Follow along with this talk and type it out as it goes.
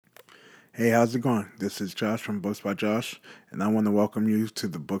Hey, how's it going? This is Josh from Books by Josh, and I want to welcome you to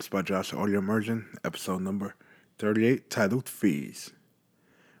the Books by Josh audio immersion, episode number 38, titled Fees.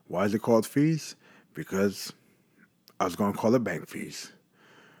 Why is it called Fees? Because I was going to call it bank fees.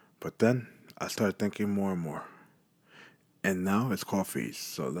 But then I started thinking more and more. And now it's called Fees,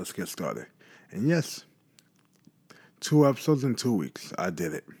 so let's get started. And yes, 2 episodes in 2 weeks. I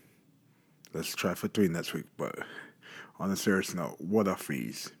did it. Let's try for 3 next week, but on a serious note, what are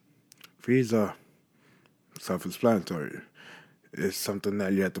fees? Fees are self-explanatory. It's something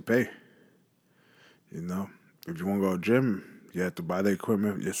that you have to pay. You know, if you want to go to the gym, you have to buy the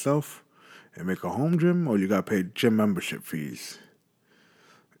equipment yourself and make a home gym, or you got to pay gym membership fees.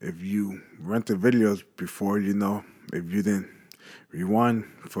 If you rented videos before, if you didn't rewind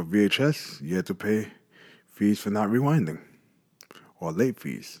for VHS, you had to pay fees for not rewinding or late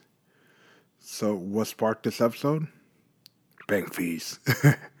fees. So, what sparked this episode? Bank fees.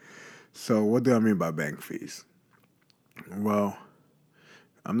 So, what do I mean by bank fees? Well,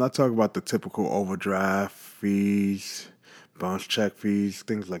 I'm not talking about the typical overdraft fees, bounce check fees,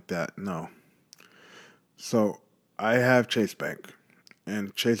 things like that. No. So I have Chase Bank,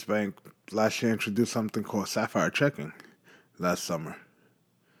 and Chase Bank last year introduced something called Sapphire Checking last summer,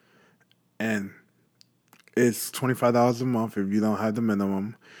 and it's $25 a month if you don't have the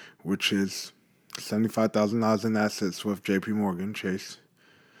minimum, which is $75,000 in assets with J.P. Morgan Chase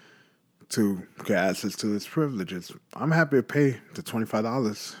to get access to its privileges. I'm happy to pay the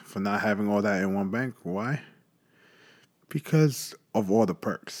 $25 for not having all that in one bank. Why? Because of all the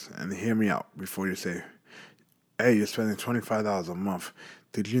perks. And hear me out before you say, hey, you're spending $25 a month.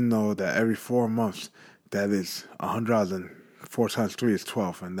 Did you know that every 4 months, that is $100, and 4 times 3 is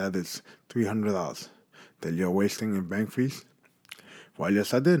 12, and that is $300 that you're wasting in bank fees? Well,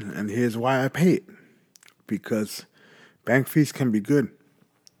 yes, I did. And here's why I pay it. Because bank fees can be good.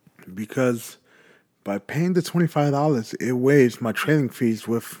 Because by paying the $25, it waives my trading fees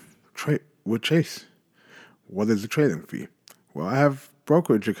with Chase. What is a trading fee? Well, I have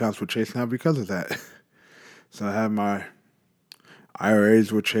brokerage accounts with Chase now because of that. So I have my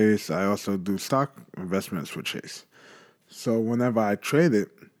IRAs with Chase. I also do stock investments with Chase. So whenever I trade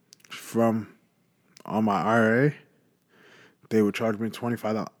it from on my IRA, they would charge me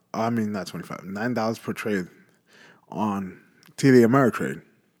 $25. I mean, not 25, $9 per trade on TD Ameritrade.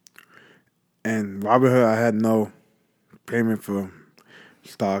 And Robinhood, I had no payment for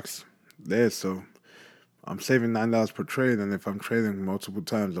stocks there, so I'm saving $9 per trade. And if I'm trading multiple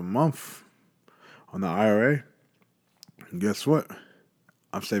times a month on the IRA, guess what?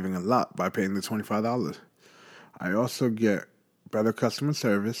 I'm saving a lot by paying the $25. I also get better customer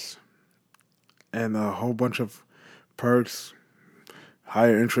service and a whole bunch of perks,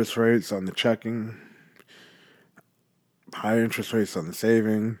 higher interest rates on the checking, higher interest rates on the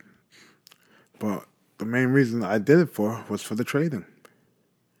saving. But the main reason I did it was for the trading.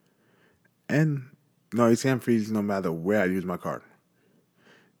 And no ATM fees no matter where I use my card.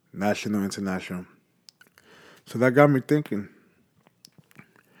 National, international. So that got me thinking,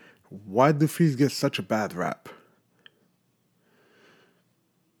 why do fees get such a bad rap?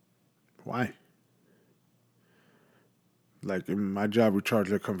 Why? Like in my job, we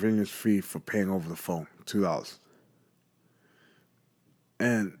charge a convenience fee for paying over the phone, $2.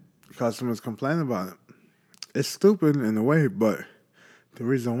 And customers complain about it. It's stupid in a way, but the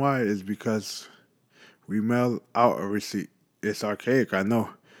reason why is because we mail out a receipt. It's archaic, I know,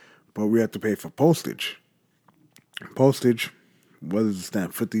 but we have to pay for postage. Postage, what does it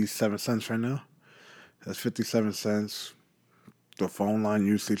stand? 57 cents right now? That's 57 cents. The phone line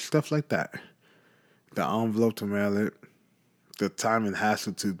usage, stuff like that. The envelope to mail it, the time and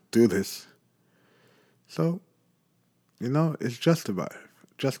hassle to do this. So, it's justified.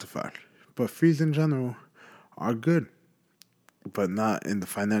 But fees in general are good, but not in the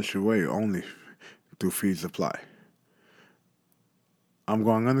financial way only do fees apply. I'm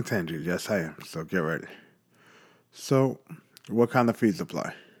going on a tangent. Yes, I am. So get ready. So, what kind of fees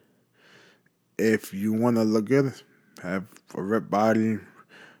apply? If you want to look good, have a ripped body,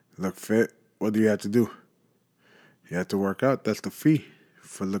 look fit, what do you have to do? You have to work out. That's the fee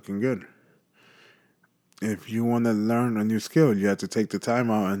for looking good. If you want to learn a new skill, you have to take the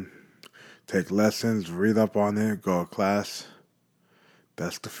time out and take lessons, read up on it, go to class.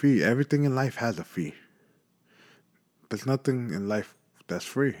 That's the fee. Everything in life has a fee. There's nothing in life that's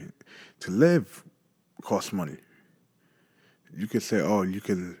free. To live costs money. You could say, oh, you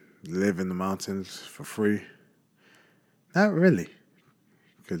can live in the mountains for free. Not really.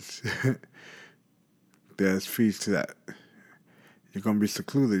 Because there's fees to that. You're going to be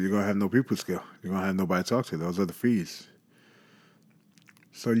secluded. You're going to have no people skill. You're going to have nobody to talk to. Those are the fees.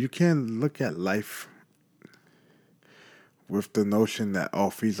 So you can't look at life with the notion that all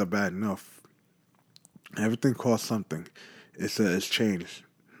fees are bad enough. Everything costs something. It's changed,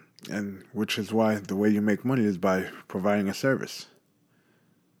 and which is why the way you make money is by providing a service.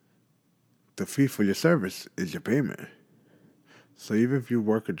 The fee for your service is your payment. So even if you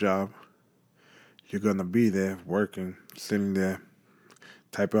work a job, you're gonna be there working, sitting there,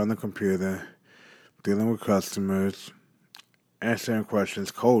 typing on the computer, dealing with customers, answering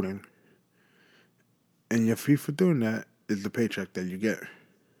questions, coding, and your fee for doing that is the paycheck that you get.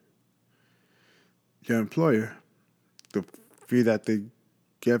 Your employer, the fee that they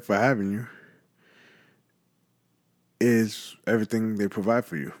get for having you, is everything they provide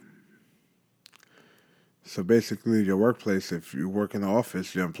for you. So basically, your workplace, if you work in the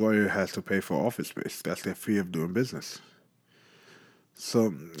office, your employer has to pay for office space. That's their fee of doing business.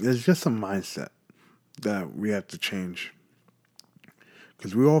 So it's just a mindset that we have to change.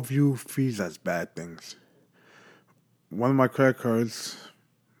 Because we all view fees as bad things. One of my credit cards,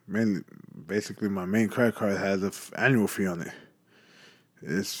 basically my main credit card, has an annual fee on it.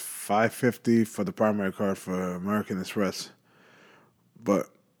 It's $5.50 for the primary card for American Express. But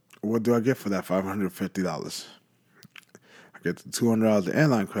what do I get for that $550? I get the $200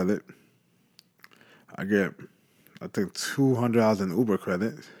 airline credit. I get, I think, $200 in Uber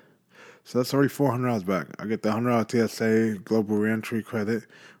credit. So that's already $400 back. I get the $100 TSA Global Reentry credit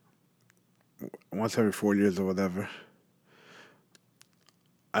once every 4 years or whatever.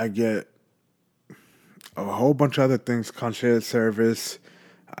 I get a whole bunch of other things, concierge service.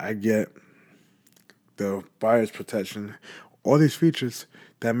 I get the buyer's protection. All these features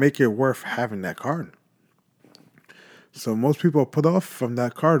that make it worth having that card. So most people are put off from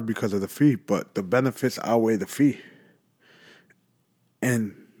that card because of the fee, but the benefits outweigh the fee.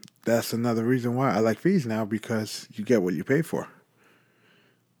 And that's another reason why I like fees now, because you get what you pay for.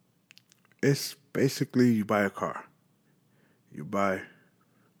 It's basically you buy a car. You buy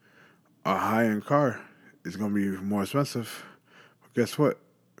a high-end car. It's going to be more expensive. But guess what?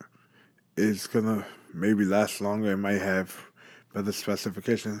 It's going to maybe last longer. It might have better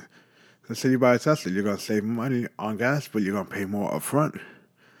specifications. Let's say you buy a Tesla. You're going to save money on gas, but you're going to pay more up front.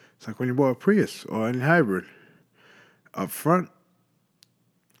 It's like when you bought a Prius or any hybrid. Up front,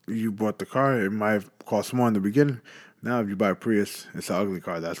 you bought the car. It might have cost more in the beginning. Now, if you buy a Prius, it's an ugly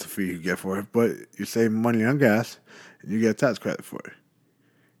car. That's the fee you get for it. But you save money on gas, and you get tax credit for it.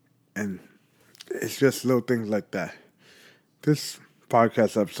 And it's just little things like that. This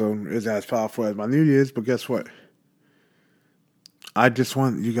podcast episode isn't as powerful as my New Year's, but guess what? I just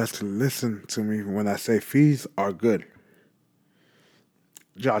want you guys to listen to me when I say fees are good.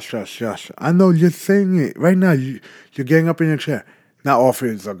 Josh. I know you're saying it right now. You're getting up in your chair. Not all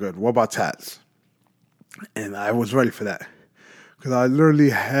fees are good. What about tats? And I was ready for that. Because I literally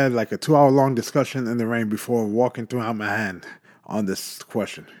had like a 2-hour-long discussion in the rain before walking through my hand on this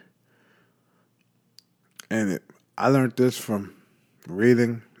question. And I learned this from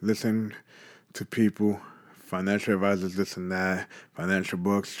reading, listening to people, financial advisors, this and that, financial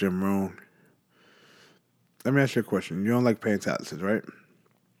books, Jim Rohn. Let me ask you a question. You don't like paying taxes, right?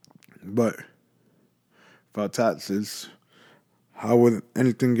 But without taxes, how would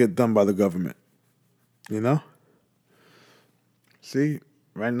anything get done by the government? You know? See,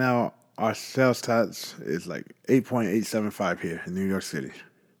 right now, our sales tax is like 8.875 here in New York City.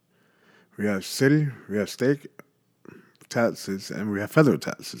 We have city, we have state taxes, and we have federal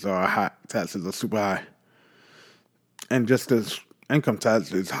taxes. Our high taxes are super high. And just the income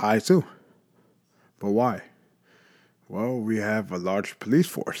tax is high too. But why? Well, we have a large police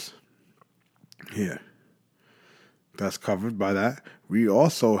force here that's covered by that. We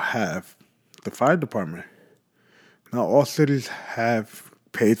also have the fire department. Now, all cities have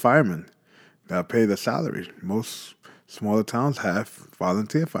paid firemen that pay the salary. Most smaller towns have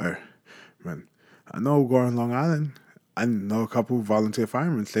volunteer firemen. I know going Long Island, I know a couple of volunteer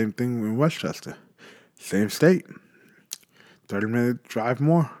firemen. Same thing in Westchester. Same state. 30-minute drive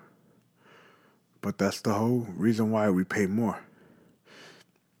more. But that's the whole reason why we pay more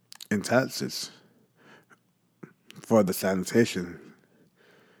in taxes for the sanitation.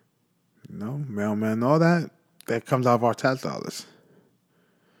 Mailman, all that comes out of our tax dollars.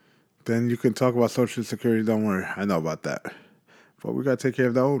 Then you can talk about Social Security. Don't worry, I know about that. But we got to take care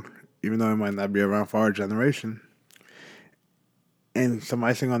of the old, even though it might not be around for our generation. And some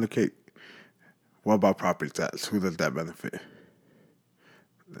icing on the cake. What about property tax? Who does that benefit?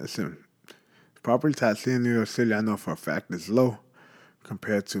 Listen, property tax here in New York City, I know for a fact, is low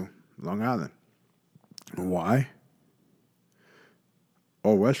compared to Long Island. Why?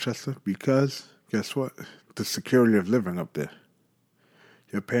 Or Westchester? Because, guess what? The security of living up there.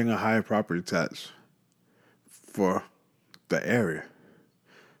 you're paying a higher property tax for the area.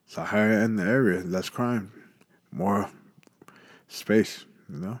 So higher in the area, less crime, more space,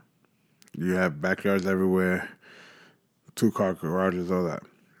 you know? You have backyards everywhere, 2-car garages, all that.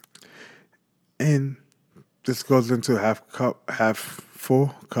 And this goes into half cup, half full,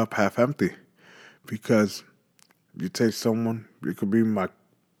 cup half empty. Because you take someone, it could be my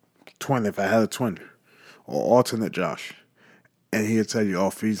twin if I had a twin, or alternate Josh. And he'll tell you,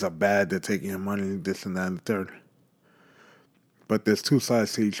 oh, fees are bad, they're taking your money, this and that and the third. But there's two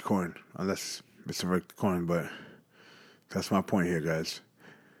sides to each coin, unless it's a rigged coin, but that's my point here, guys.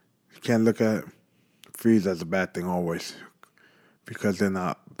 You can't look at fees as a bad thing always, because they're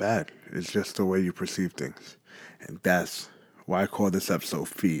not bad. It's just the way you perceive things. And that's why I call this episode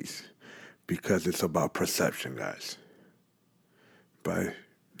Fees, because it's about perception, guys. By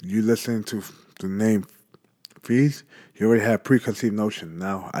you listening to the name Fees, you already have preconceived notion.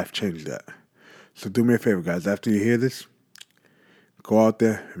 Now I've changed that. So do me a favor, guys. After you hear this, go out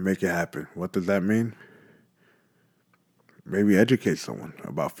there and make it happen. What does that mean? Maybe educate someone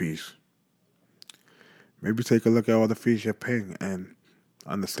about fees. Maybe take a look at all the fees you're paying and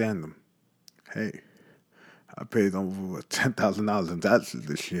understand them. Hey, I paid over $10,000 in taxes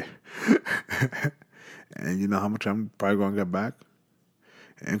this year. And you know how much I'm probably going to get back?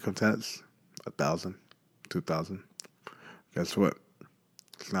 Income tax, $1,000, $2,000. Guess what?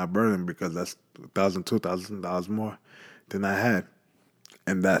 It's not burning because that's $1,000, $2,000 more than I had.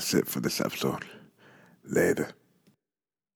 And that's it for this episode. Later.